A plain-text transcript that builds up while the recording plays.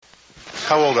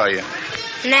How old are you?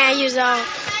 9 years old.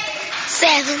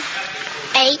 7,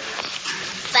 8,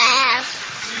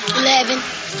 5, 11,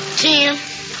 10,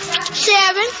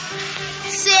 7,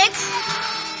 6,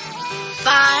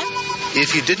 5.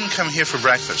 If you didn't come here for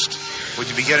breakfast, would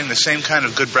you be getting the same kind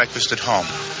of good breakfast at home?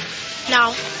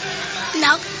 No.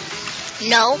 no,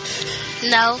 no,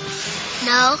 no,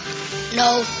 no,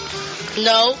 no,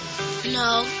 No.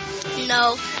 no,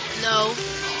 No. No.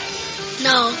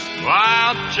 no.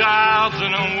 Wild child's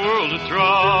in a world of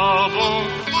trouble.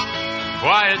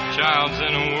 Quiet child's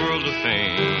in a world of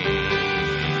pain.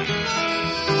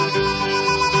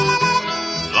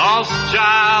 Lost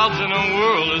child's in a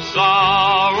world of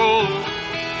sorrow.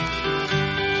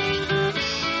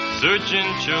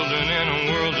 Searching children in a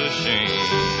world of shame.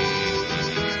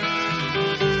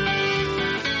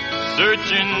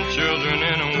 Searching children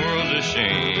in a world of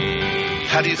shame.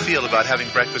 How do you feel about having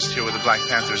breakfast here with the Black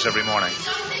Panthers every morning?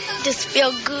 Just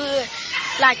feel good,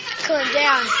 like come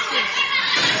down here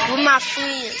with my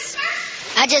friends.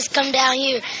 I just come down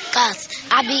here because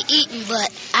I be eating, but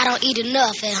I don't eat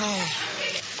enough at home.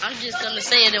 I'm just going to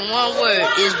say it in one word.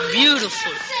 It's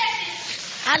beautiful.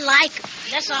 I like it.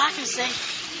 That's all I can say.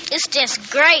 It's just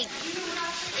great.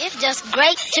 It's just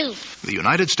great, too. The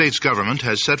United States government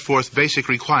has set forth basic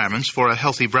requirements for a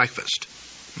healthy breakfast.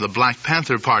 The Black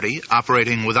Panther Party,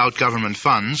 operating without government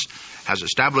funds, has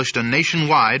established a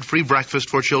nationwide free breakfast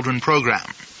for children program.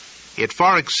 It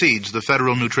far exceeds the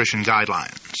federal nutrition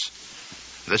guidelines.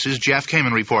 This is Jeff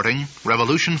Kamen reporting,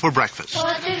 Revolution for Breakfast.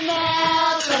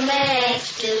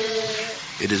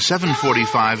 It is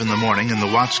 7:45 in the morning in the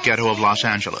Watts ghetto of Los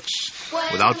Angeles.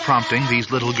 Without prompting, these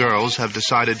little girls have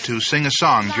decided to sing a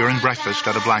song during breakfast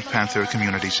at a Black Panther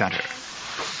community center.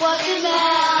 What did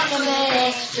Malcolm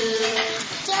X do?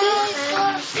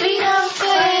 Freedom for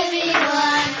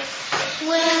everyone.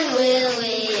 When will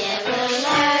we ever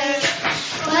learn?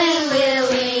 When will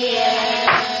we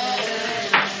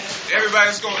ever learn?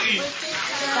 Everybody's going to eat.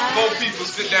 4 people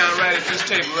sit down right at this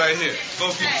table right here.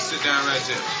 4 people sit down right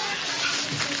there.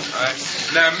 All right.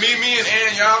 Now, me and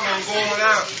Ann, y'all going to go on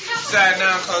outside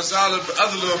now because all the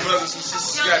other little brothers and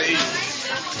sisters got to eat.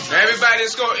 Now, everybody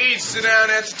that's going to eat, sit down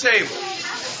at the table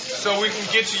so we can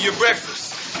get you your breakfast.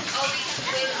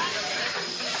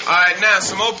 All right, now,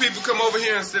 some more people come over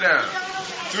here and sit down.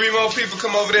 3 more people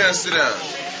come over there and sit down.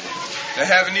 They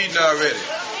haven't eaten already.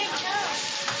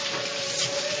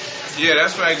 Yeah,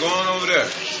 that's right. Go on over there.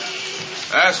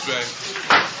 That's right.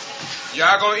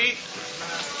 Y'all gonna eat?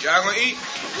 Y'all gonna eat?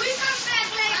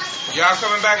 Y'all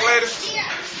coming back later?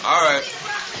 All right.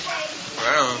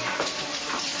 Right on.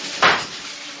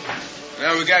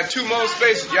 Now we got 2 more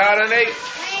spaces. Y'all done ate?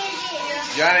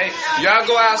 Y'all ate? Y'all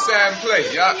go outside and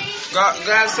play. Y'all go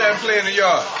outside and play in the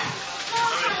yard.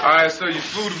 All right, so your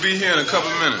food will be here in a couple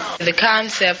of minutes. The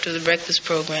concept of the breakfast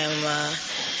program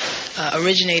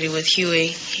originated with Huey.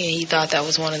 He thought that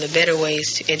was one of the better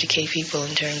ways to educate people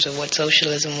in terms of what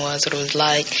socialism was, what it was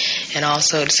like, and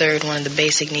also it served one of the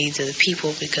basic needs of the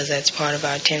people because that's part of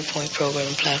our 10-point program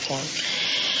and platform.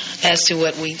 As to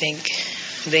what we think,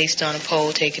 based on a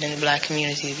poll taken in the black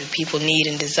community, that people need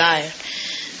and desire.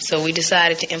 So we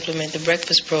decided to implement the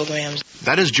breakfast programs.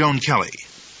 That is Joan Kelly,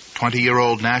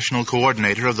 20-year-old national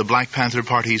coordinator of the Black Panther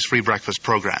Party's free breakfast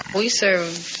program. We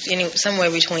serve somewhere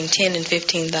between 10 and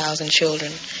 15,000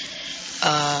 children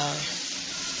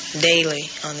daily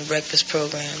on the breakfast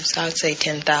programs. I would say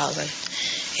 10,000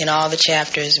 in all the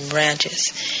chapters and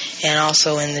branches, and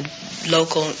also in the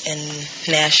local and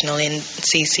national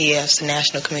NCCFs, the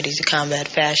National Committees to Combat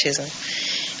Fascism.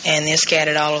 And they're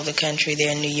scattered all over the country.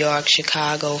 They're in New York,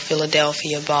 Chicago,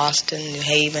 Philadelphia, Boston, New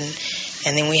Haven.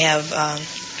 And then we have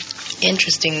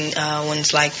interesting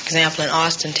ones, like, for example, in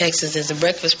Austin, Texas, there's a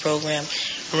breakfast program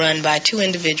run by 2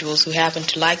 individuals who happen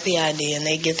to like the idea, and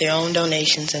they get their own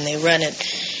donations, and they run it.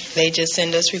 They just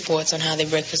send us reports on how their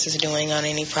breakfast is doing, on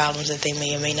any problems that they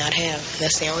may or may not have.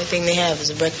 That's the only thing they have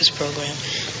is a breakfast program.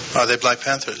 Are they Black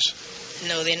Panthers?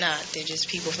 No, they're not. They're just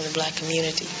people from the black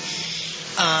community.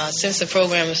 Since the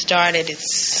program has started,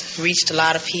 it's reached a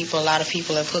lot of people. A lot of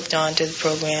people have hooked on to the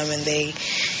program, and they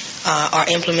are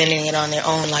implementing it on their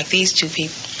own, like these 2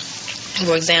 people.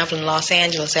 For example, in Los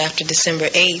Angeles, after December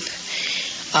 8th,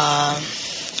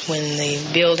 when the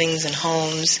buildings and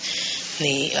homes,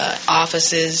 the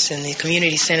offices and the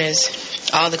community centers,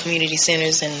 all the community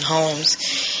centers and homes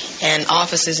and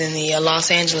offices in the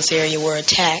Los Angeles area were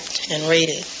attacked and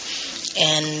raided.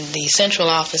 And the central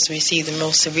office received the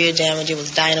most severe damage. It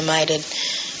was dynamited,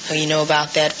 you know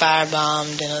about that,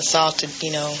 firebombed and assaulted,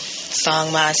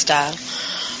 Song My style,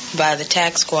 by the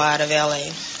tax squad of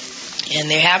L.A. And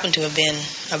there happened to have been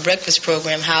a breakfast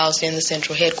program housed in the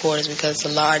central headquarters because it's a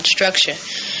large structure.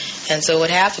 And so what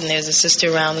happened, there's a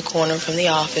sister around the corner from the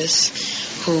office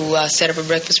who set up a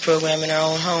breakfast program in her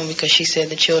own home because she said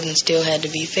the children still had to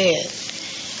be fed.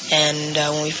 And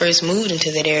when we first moved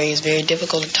into that area, it was very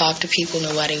difficult to talk to people.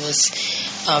 Nobody was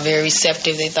very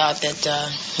receptive. They thought that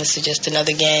this is just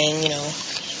another gang,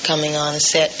 coming on a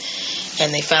set.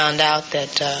 And they found out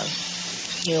that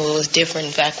it was different.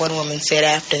 In fact, one woman said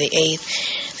after the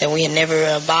 8th that we had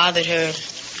never bothered her.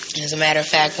 As a matter of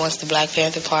fact, once the Black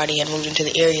Panther Party had moved into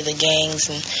the area, the gangs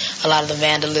and a lot of the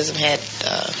vandalism had,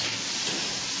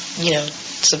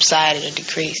 subsided or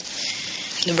decreased.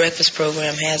 The breakfast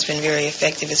program has been very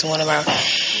effective. It's one of our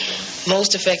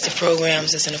most effective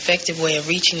programs. It's an effective way of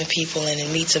reaching the people, and it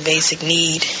meets a basic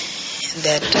need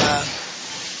that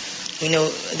we know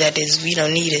that is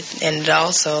needed. And it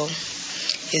also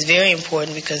is very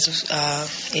important because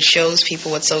it shows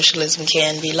people what socialism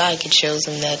can be like. It shows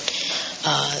them that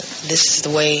this is the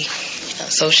way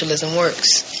socialism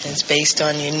works. And it's based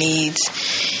on your needs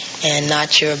and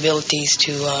not your abilities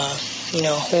to,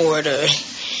 hoard or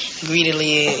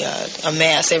greedily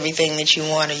amass everything that you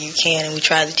want or you can. And we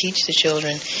try to teach the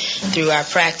children through our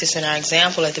practice and our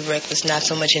example at the breakfast, not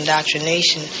so much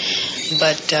indoctrination,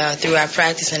 but through our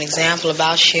practice and example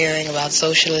about sharing, about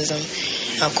socialism.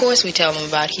 Of course, we tell them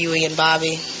about Huey and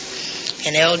Bobby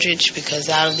and Eldridge, because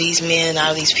out of these men, out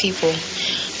of these people,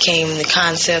 came the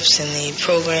concepts and the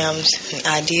programs and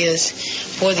ideas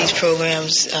for these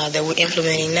programs that we're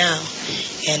implementing now.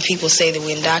 And people say that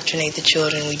we indoctrinate the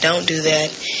children. We don't do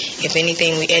that. If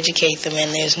anything, we educate them,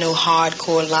 and there's no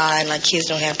hardcore line, like kids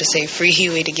don't have to say free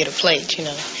Huey to get a plate,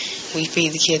 We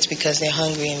feed the kids because they're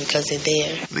hungry and because they're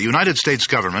there. The United States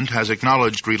government has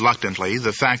acknowledged reluctantly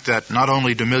the fact that not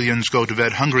only do millions go to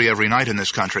bed hungry every night in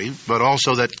this country, but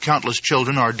also that countless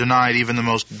children are denied even the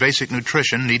most basic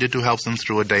nutrition needed to help them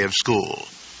through a day of school.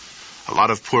 A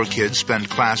lot of poor kids spend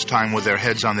class time with their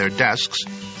heads on their desks,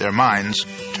 their minds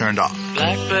turned off.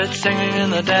 Blackbird singing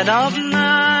in the dead of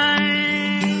night.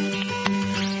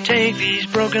 Take these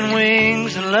broken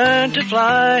wings and learn to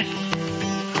fly.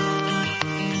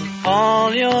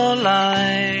 All your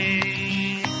life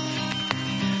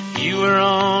you were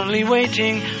only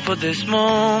waiting for this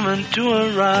moment to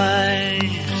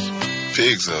arise.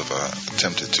 Pigs have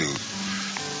attempted to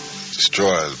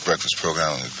destroy the breakfast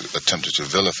program, attempted to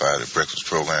vilify the breakfast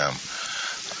program.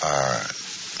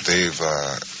 They've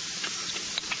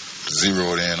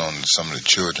zeroed in on some of the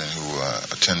children who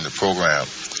attend the program.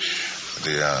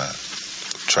 They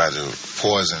try to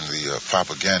poison the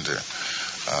propaganda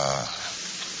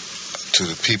to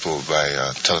the people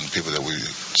by telling people that we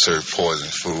serve poison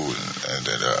food and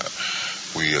that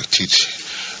we teach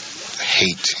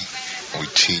hate, we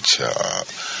teach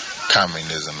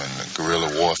communism and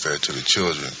guerrilla warfare to the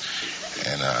children.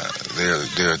 And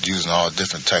they're using all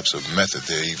different types of methods.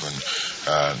 They even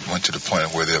went to the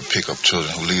point where they'll pick up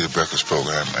children who leave the breakfast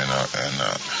program and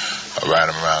ride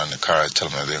them around in the car and tell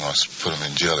them that they're going to put them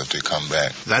in jail if they come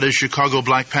back. That is Chicago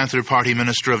Black Panther Party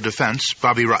Minister of Defense,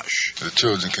 Bobby Rush. The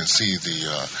children can see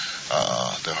the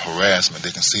harassment.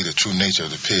 They can see the true nature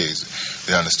of the pigs.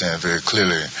 They understand very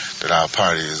clearly that our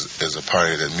party is a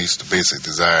party that meets the basic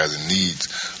desires and needs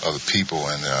of the people,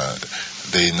 and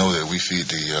they know that we feed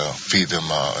them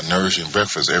a nourishing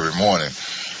breakfast every morning.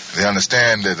 They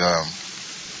understand that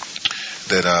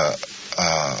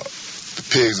the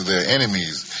pigs are their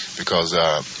enemies because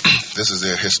this is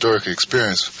their historic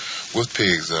experience with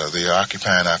pigs. They are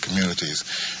occupying our communities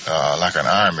like an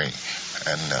army,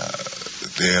 and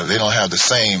they don't have the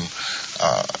same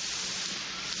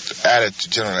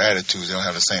general attitudes. They don't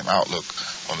have the same outlook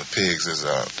on the pigs as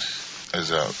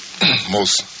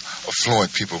most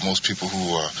affluent people, most people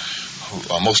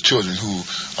most children who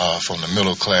are from the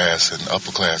middle class and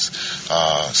upper class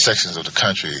sections of the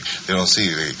country. They don't see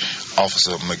the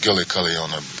Officer McGillicuddy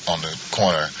on the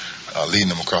corner leading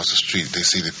them across the street. They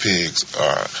see the pigs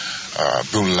are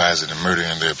brutalizing and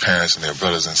murdering their parents and their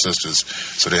brothers and sisters.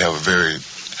 So they have a very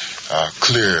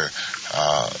clear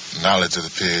knowledge of the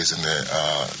pigs, and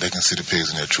they can see the pigs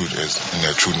in their true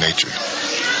nature.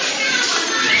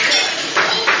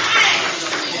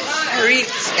 I read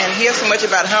and hear so much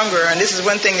about hunger, and this is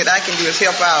one thing that I can do is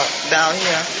help out down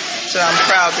here, so I'm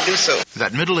proud to do so.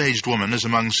 That middle-aged woman is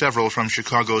among several from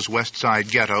Chicago's West Side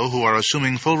ghetto who are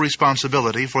assuming full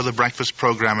responsibility for the breakfast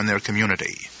program in their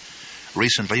community.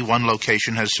 Recently, one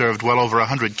location has served well over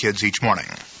 100 kids each morning.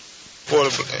 For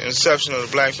the inception of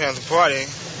the Black Panther Party,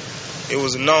 it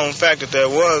was a known fact that there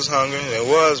was hunger, there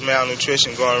was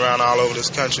malnutrition going around all over this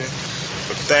country.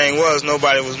 But the thing was,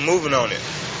 nobody was moving on it.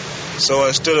 So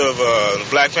instead of the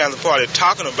Black Panther Party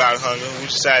talking about hunger, we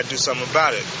decided to do something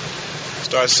about it.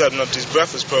 Start setting up these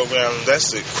breakfast programs. That's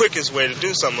the quickest way to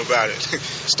do something about it.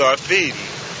 Start feeding,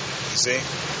 you see.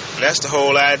 And that's the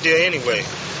whole idea anyway,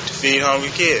 to feed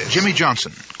hungry kids. Jimmy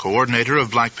Johnson, coordinator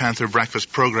of Black Panther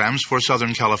breakfast programs for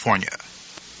Southern California.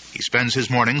 He spends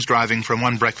his mornings driving from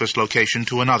one breakfast location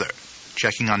to another,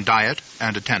 checking on diet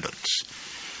and attendance.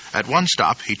 At one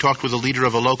stop, he talked with the leader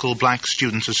of a local Black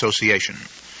Students Association.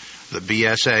 The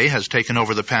BSA has taken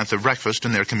over the Panther breakfast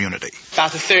in their community.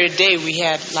 About the third day, we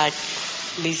had at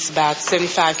least about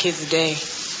 75 kids a day.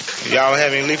 Y'all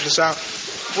have any leaflets out?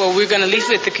 Well, we're going to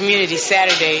leaflet the community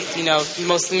Saturday. You know,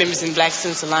 most of the members in Black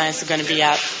Students Alliance are going to be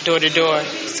out door to door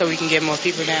so we can get more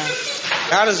people down.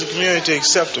 How does the community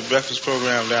accept the breakfast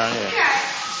program down here?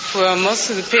 Well, most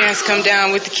of the parents come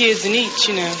down with the kids and eat,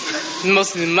 you know.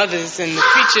 Most of the mothers and the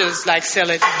preachers sell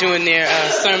it doing their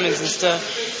sermons and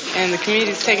stuff. And the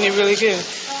community's taking it really good.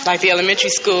 Like the elementary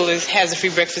school has a free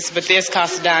breakfast, but theirs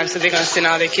costs a dime, so they're going to send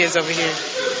all their kids over here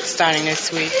starting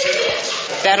next week.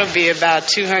 That'll be about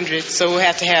 200, so we'll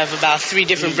have to have about 3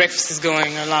 different breakfasts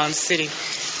going along the city.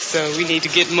 So we need to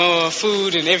get more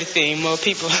food and everything, more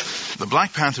people. The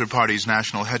Black Panther Party's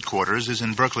national headquarters is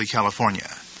in Berkeley, California.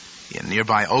 In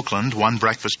nearby Oakland, one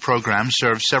breakfast program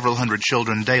serves several hundred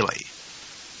children daily.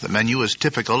 The menu is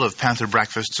typical of Panther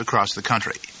breakfasts across the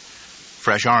country.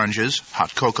 Fresh oranges,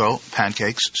 hot cocoa,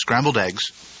 pancakes, scrambled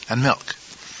eggs, and milk.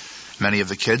 Many of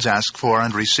the kids ask for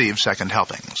and receive second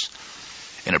helpings.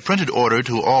 In a printed order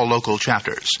to all local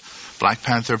chapters, Black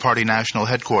Panther Party National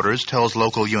Headquarters tells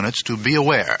local units to be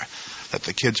aware that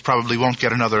the kids probably won't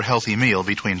get another healthy meal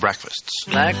between breakfasts.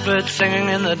 Blackbird singing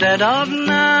in the dead of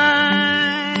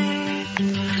night.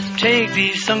 Take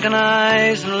these sunken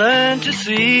eyes and learn to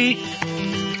see.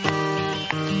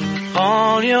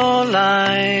 All your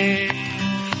life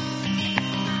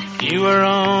you were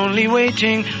only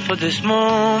waiting for this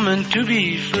moment to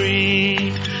be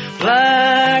free.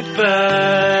 Blackbird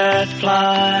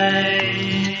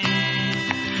fly.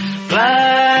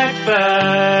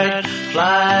 Blackbird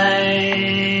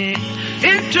fly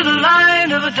into the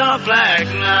light of a dark black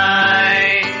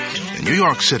night. In New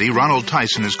York City, Ronald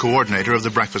Tyson is coordinator of the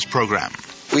breakfast program.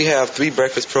 We have 3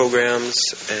 breakfast programs,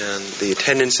 and the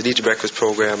attendance at each breakfast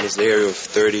program is in the area of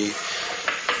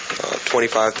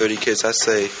 25, 30 kids. I'd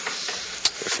say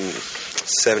from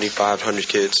 7,500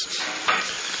 kids.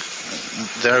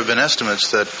 There have been estimates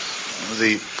that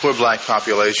the poor black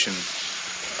population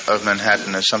of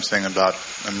Manhattan is something about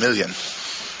 1 million.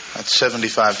 That's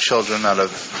 75 children out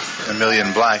of 1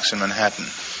 million blacks in Manhattan.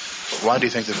 Why do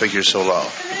you think the figure's so low?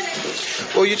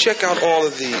 Well, you check out all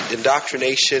of the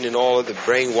indoctrination and all of the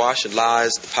brainwash and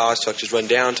lies the power structures run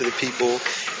down to the people,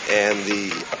 and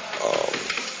the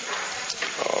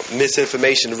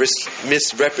misinformation,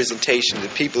 misrepresentation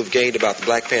that people have gained about the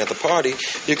Black Panther Party,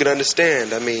 you can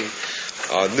understand. I mean,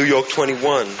 New York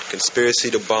 21, conspiracy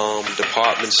to bomb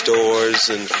department stores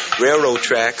and railroad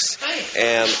tracks,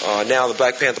 and now the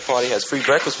Black Panther Party has free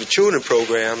breakfast for children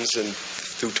programs, and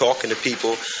through talking to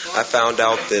people, I found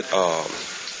out that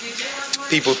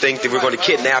people think that we're going to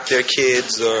kidnap their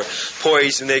kids or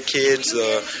poison their kids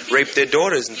or rape their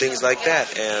daughters and things like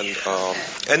that.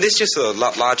 And this is just a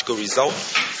logical result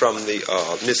from the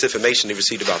misinformation they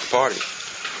received about the party.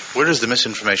 Where does the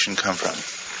misinformation come from?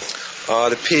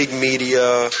 The pig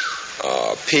media,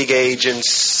 pig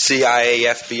agents, CIA,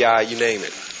 FBI, you name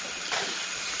it.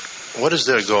 What is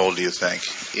their goal, do you think,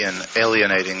 in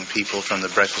alienating people from the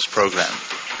breakfast program?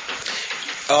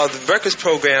 The breakfast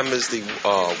program is the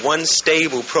one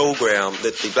stable program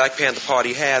that the Black Panther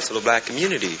Party has for the black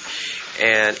community.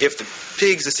 And if the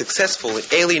pigs are successful in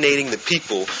alienating the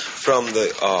people from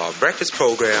the breakfast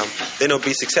program, then they'll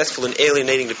be successful in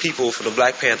alienating the people from the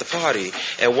Black Panther Party.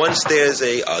 And once there's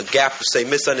a gap of, say,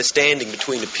 misunderstanding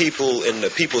between the people and the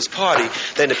People's Party,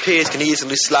 then the pigs can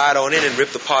easily slide on in and rip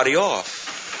the party off.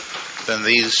 Then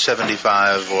these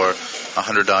 75 or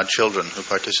 100-odd children who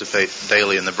participate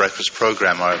daily in the breakfast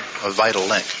program are a vital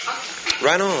link.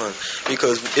 Right on.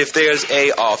 Because if there's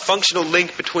a functional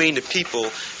link between the people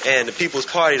and the People's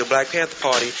Party, the Black Panther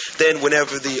Party, then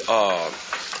whenever the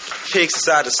pigs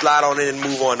decide to slide on in and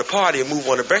move on the party and move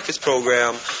on the breakfast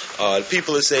program, the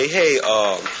people will say, hey,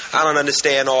 I don't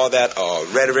understand all that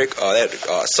rhetoric,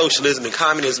 that socialism and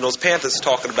communism those Panthers are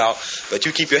talking about, but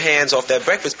you keep your hands off that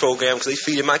breakfast program because they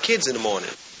feeding my kids in the morning.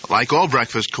 Like all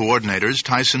breakfast coordinators,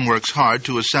 Tyson works hard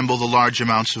to assemble the large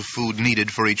amounts of food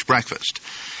needed for each breakfast.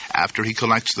 After he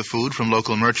collects the food from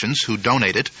local merchants who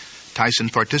donate it, Tyson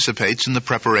participates in the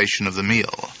preparation of the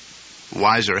meal.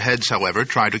 Wiser heads, however,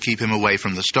 try to keep him away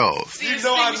from the stove. You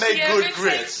know I make good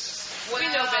grits. We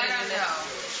know better than that.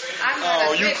 I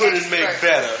Oh, you couldn't make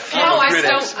better. No, I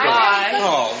don't lie.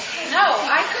 Oh. No,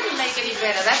 I couldn't make any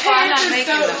better. That's why I'm not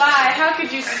making them. Lie. How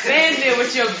could you stand there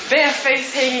with your bare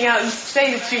face hanging out and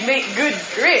say that you make good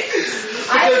grits?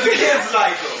 Because the kids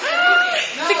like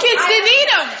them. The kids didn't eat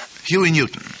them. Huey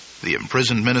Newton, the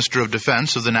imprisoned Minister of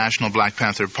Defense of the National Black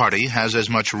Panther Party, has as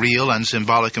much real and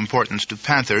symbolic importance to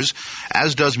Panthers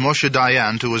as does Moshe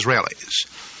Dayan to Israelis.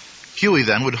 Huey,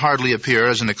 then, would hardly appear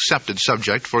as an accepted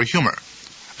subject for humor,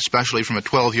 especially from a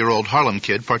 12-year-old Harlem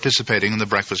kid participating in the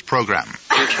breakfast program.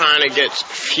 I'm trying to get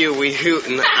Huey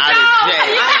Newton out of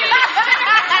jail.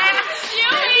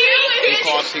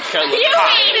 Because he killed the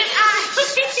cops.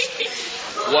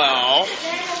 Well,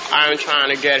 I'm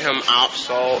trying to get him out,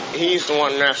 so he's the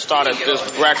one that started this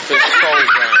breakfast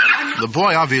program. The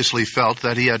boy obviously felt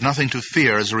that he had nothing to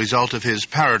fear as a result of his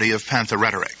parody of Panther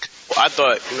rhetoric. Well, I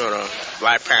thought, the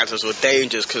Black Panthers were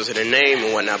dangerous because of their name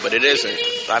and whatnot, but it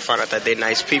isn't. I found out that they're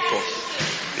nice people.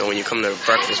 When you come to the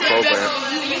breakfast program,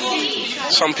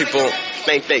 some people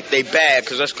think they bad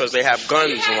because they have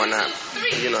guns and whatnot.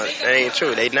 That ain't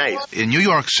true. They nice. In New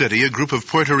York City, a group of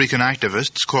Puerto Rican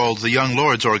activists called the Young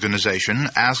Lords Organization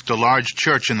asked a large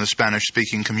church in the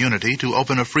Spanish-speaking community to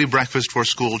open a free breakfast for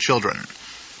school children.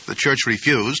 The church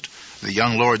refused. The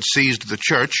Young Lords seized the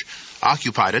church,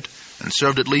 occupied it, and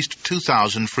served at least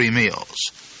 2,000 free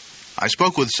meals. I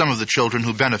spoke with some of the children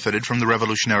who benefited from the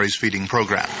Revolutionaries feeding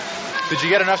program. Did you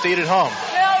get enough to eat at home?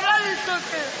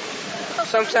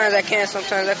 Sometimes I can,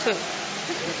 sometimes I couldn't.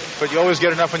 But you always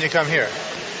get enough when you come here?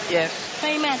 Yes.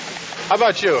 Amen. How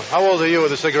about you? How old are you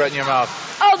with a cigarette in your mouth?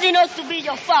 Old enough to be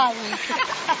your father.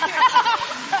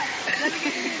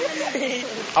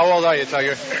 How old are you,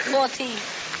 Tiger? 14.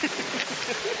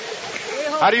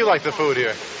 How do you like the food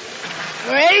here?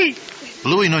 Great.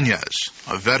 Louis Nunez,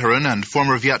 a veteran and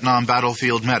former Vietnam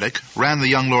battlefield medic, ran the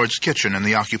Young Lords Kitchen in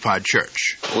the occupied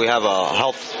church. We have a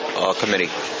health committee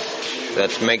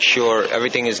that makes sure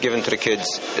everything is given to the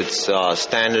kids. It's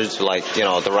standards like,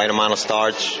 the right amount of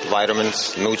starch,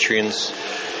 vitamins, nutrients,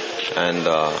 and,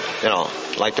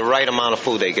 like the right amount of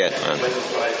food they get.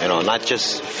 And, not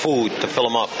just food to fill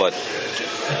them up, but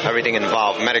everything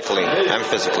involved medically and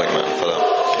physically, man, for them.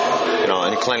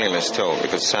 And cleanliness, too,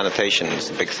 because sanitation is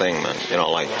a big thing, man.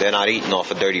 Like they're not eating off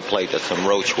a dirty plate that some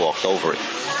roach walked over it.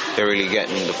 They're really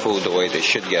getting the food the way they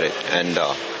should get it. And,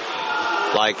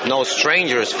 like no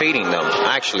stranger is feeding them.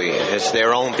 Actually, it's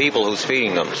their own people who's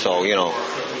feeding them. So,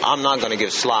 I'm not going to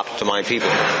give slop to my people.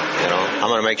 I'm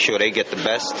going to make sure they get the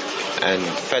best and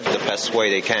fed the best way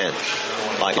they can.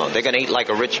 Like, they're going to eat like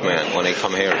a rich man when they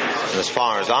come here. And as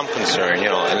far as I'm concerned,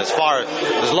 and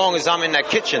as long as I'm in that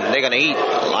kitchen, they're going to eat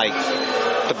like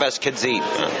the best kids eat,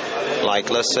 man.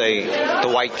 Like, let's say the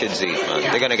white kids eat, man.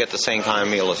 They're going to get the same kind of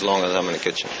meal as long as I'm in the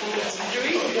kitchen.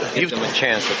 Give them a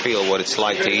chance to feel what it's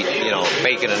like to eat,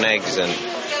 bacon and eggs and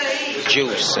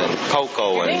juice and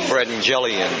cocoa and bread and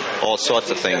jelly and all sorts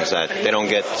of things that they don't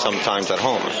get sometimes at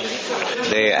home.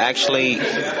 They actually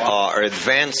are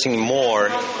advancing more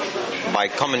by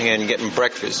coming here and getting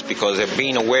breakfast because they're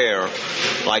being aware,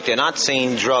 like they're not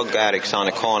seeing drug addicts on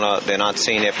the corner, they're not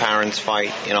seeing their parents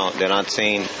fight, they're not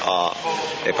seeing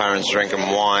their parents drinking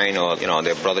wine or,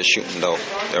 their brothers shooting dope.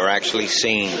 They're actually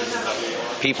seeing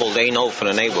people they know from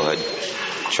the neighborhood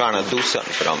trying to do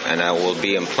something for them, and that will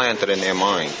be implanted in their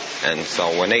mind. And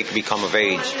so when they become of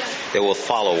age, they will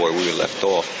follow where we left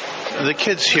off. The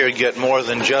kids here get more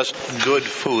than just good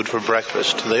food for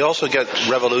breakfast. They also get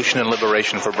revolution and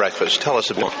liberation for breakfast. Tell us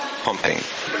about pumping,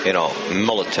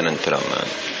 militant into them, man.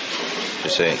 You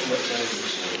see?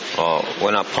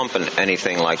 We're not pumping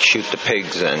anything like shoot the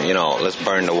pigs and, let's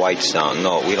burn the whites down.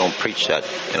 No, we don't preach that.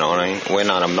 You know what I mean? We're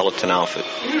not a militant outfit.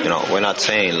 We're not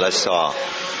saying let's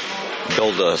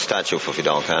build a statue for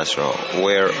Fidel Castro.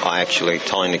 We're actually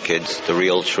telling the kids the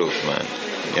real truth, man.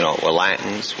 We're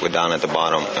Latins, we're down at the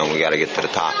bottom, and we got to get to the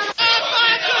top.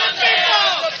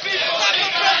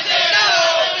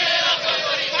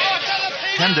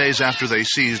 Ten days after they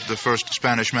seized the First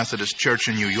Spanish Methodist Church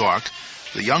in New York,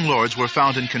 the Young Lords were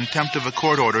found in contempt of a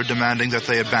court order demanding that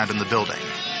they abandon the building.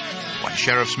 When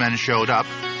sheriff's men showed up,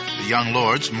 the Young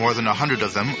Lords, more than 100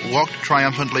 of them, walked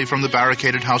triumphantly from the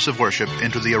barricaded house of worship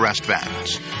into the arrest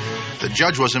vans. The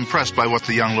judge was impressed by what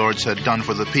the Young Lords had done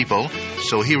for the people,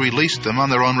 so he released them on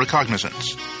their own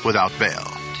recognizance, without bail.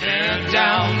 Tear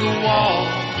down the walls.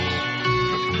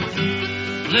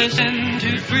 Listen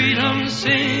to freedom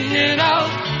sing it out.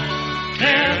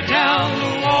 Tear down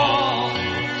the walls.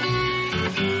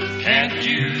 Can't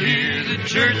you hear the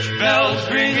church bells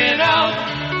ringing out?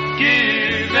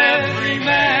 Give every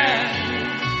man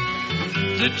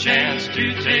the chance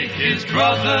to take his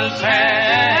brother's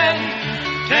hand.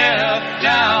 Tear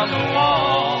down the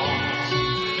walls.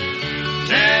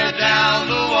 Tear down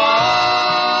the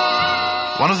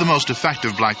walls. One of the most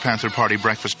effective Black Panther Party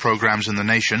breakfast programs in the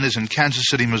nation is in Kansas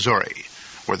City, Missouri,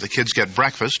 where the kids get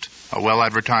breakfast, a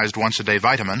well-advertised once-a-day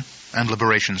vitamin, and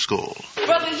Liberation School.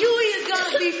 Brother Huey is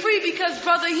going to be free because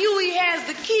Brother Huey has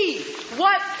the key.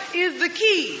 What is the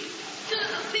key?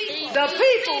 The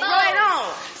people, right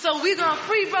on. So we're going to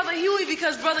free Brother Huey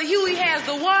because Brother Huey has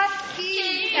the what?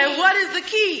 Key. And what is the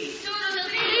key? The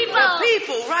people. The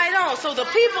people, right on. So the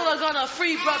people are going to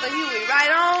free Brother Huey,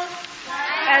 right on?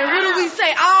 And what do we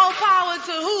say? All power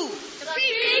to who? The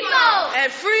people.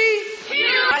 And free?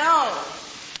 Right on.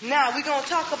 Now we're going to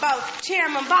talk about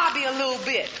Chairman Bobby a little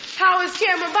bit. How is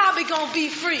Chairman Bobby going to be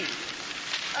free?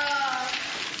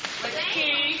 With the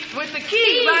key. With the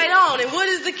key, right on. And what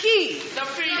is the key? The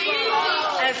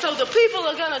people. And so the people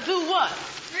are going to do what?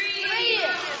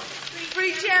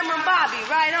 Free Chairman Bobby,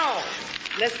 right on.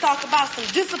 Let's talk about some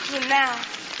discipline now.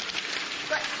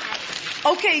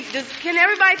 Okay, can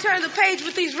everybody turn the page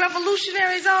with these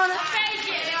revolutionaries on it?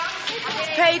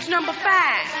 Page number 5.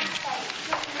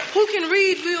 Who can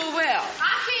read real well?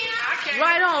 I can.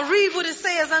 Right on. Read what it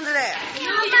says under there. New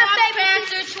York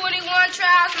Panther 21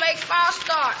 trials make false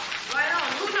start. Right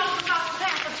on. Who knows about the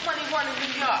Panther 21 in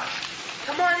New York?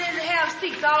 Come on in and have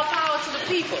seats. All power to the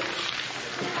people.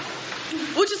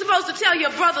 What you supposed to tell your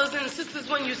brothers and sisters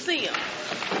when you see them?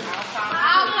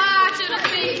 All power to the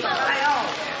people. Right on.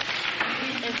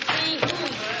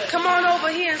 Come on over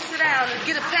here and sit down and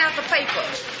get a Panther paper.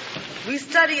 We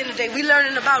studying today. We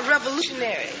learning about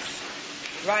revolutionaries.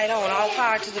 Right on. All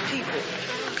power to the people.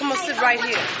 Come on, sit right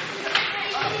here.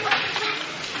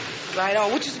 Right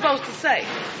on. What you supposed to say?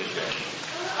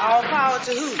 All power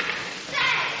to who?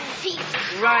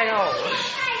 Right on.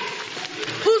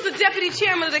 Who's the deputy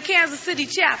chairman of the Kansas City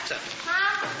chapter?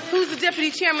 Who's the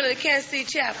deputy chairman of the Kansas City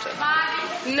chapter?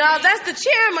 No, that's the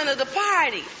chairman of the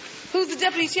party. Who's the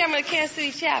deputy chairman of the Kansas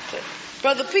City chapter?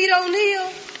 Brother Pete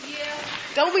O'Neill? Yeah.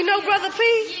 Don't we know Brother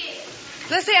Pete? Yeah.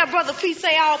 Let's have Brother Pete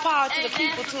say all power to the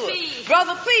people to it.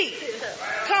 Brother Pete,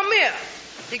 come here.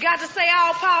 You got to say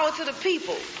all power to the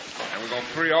people. And we're going to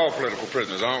free all political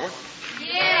prisoners, aren't we?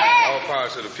 Yeah. All power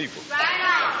to the people. Right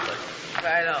on.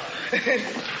 Right on.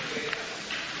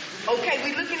 Okay,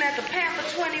 we're looking at the Panther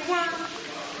 21.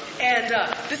 And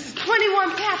this is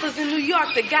 21 Panthers in New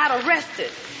York that got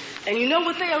arrested. And you know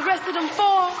what they arrested them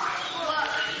for?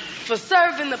 For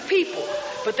serving the people.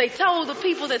 But they told the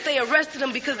people that they arrested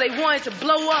them because they wanted to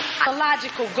blow up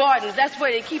zoological gardens. That's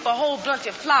where they keep a whole bunch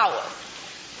of flowers.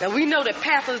 Now, we know that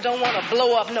Panthers don't want to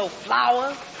blow up no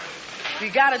flowers. We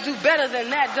got to do better than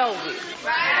that, don't we?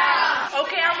 Right on.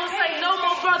 Okay, I'm going to say no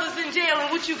more brothers in jail,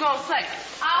 and what you going to say?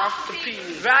 Off the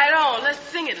people. Right on. Let's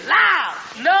sing it loud.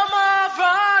 No more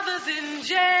brothers in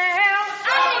jail.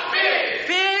 Off the people.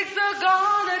 Pigs are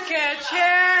going to catch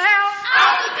hell.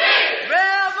 Off the people.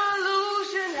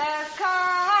 Revolution has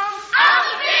come. Off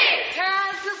the people.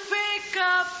 Time to pick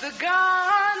up the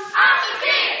gun. Off the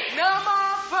people. No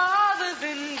more brothers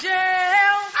in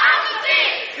jail. Off the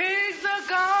people. Pigs are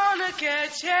gonna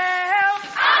catch hell.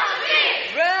 Off the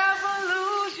people.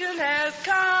 Revolution has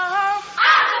come.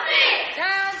 Off the people.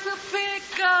 Time to pick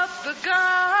up the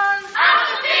gun. Off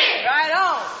the people. Right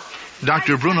on.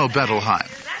 Dr. Bruno Bettelheim,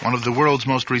 one of the world's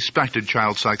most respected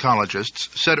child psychologists,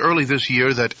 said early this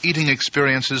year that eating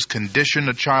experiences condition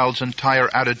a child's entire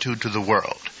attitude to the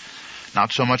world.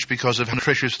 Not so much because of how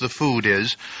nutritious the food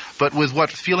is, but with what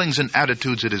feelings and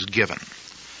attitudes it is given.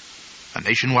 A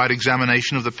nationwide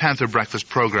examination of the Panther Breakfast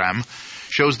program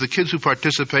shows the kids who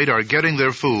participate are getting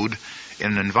their food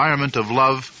in an environment of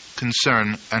love,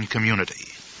 concern, and community.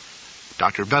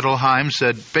 Dr. Bettelheim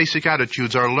said basic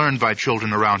attitudes are learned by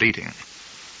children around eating.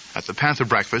 At the Panther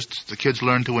Breakfasts, the kids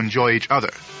learn to enjoy each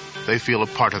other. They feel a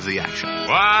part of the action.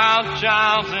 Wild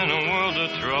child's in a world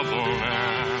of trouble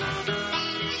now.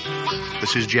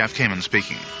 This is Jeff Kamen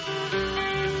speaking.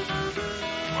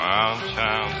 Wild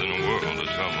child's in a world of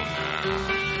trouble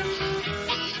now.